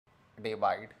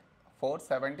divide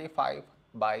 475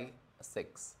 by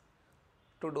 6.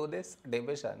 To do this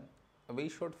division, we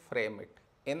should frame it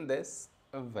in this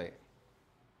way.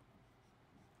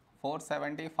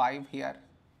 475 here,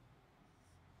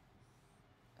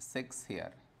 6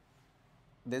 here.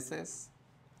 This is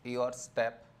your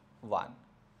step 1.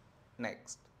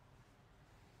 Next,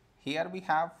 here we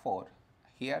have 4,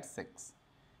 here 6.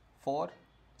 4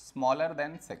 smaller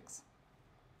than 6.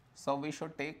 So we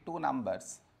should take two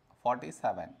numbers,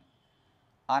 47.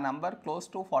 A number close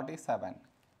to 47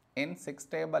 in 6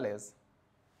 table is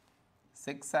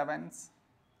 6 sevens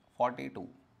 42.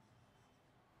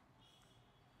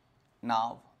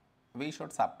 Now we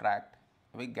should subtract,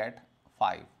 we get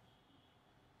 5.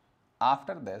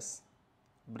 After this,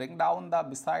 bring down the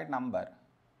beside number,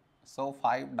 so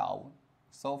 5 down,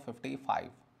 so 55.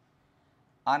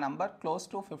 A number close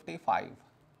to 55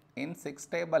 in 6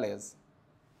 table is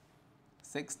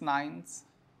 6 nines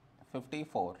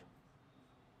 54.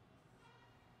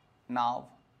 Now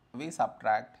we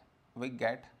subtract, we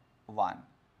get 1.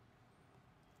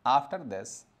 After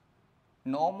this,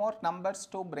 no more numbers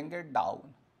to bring it down.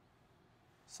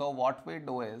 So what we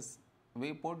do is,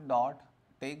 we put dot,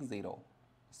 take 0,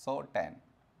 so 10.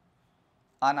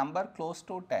 A number close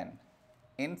to 10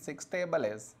 in 6 table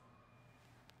is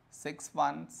 6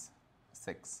 ones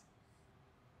 6.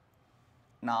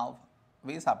 Now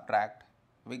we subtract,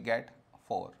 we get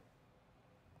 4.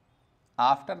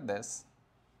 After this,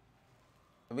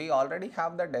 we already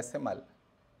have the decimal,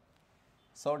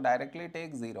 so directly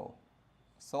take 0,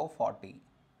 so 40.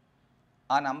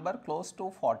 A number close to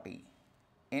 40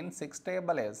 in 6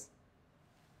 table is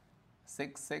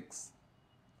 6 6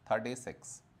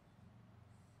 36.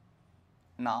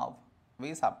 Now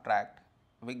we subtract,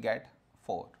 we get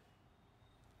 4.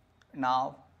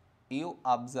 Now you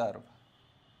observe,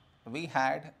 we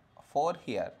had 4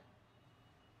 here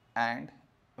and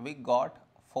we got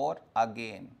 4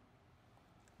 again.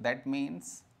 That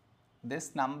means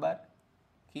this number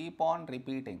keep on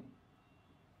repeating.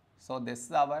 So this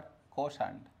is our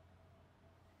quotient.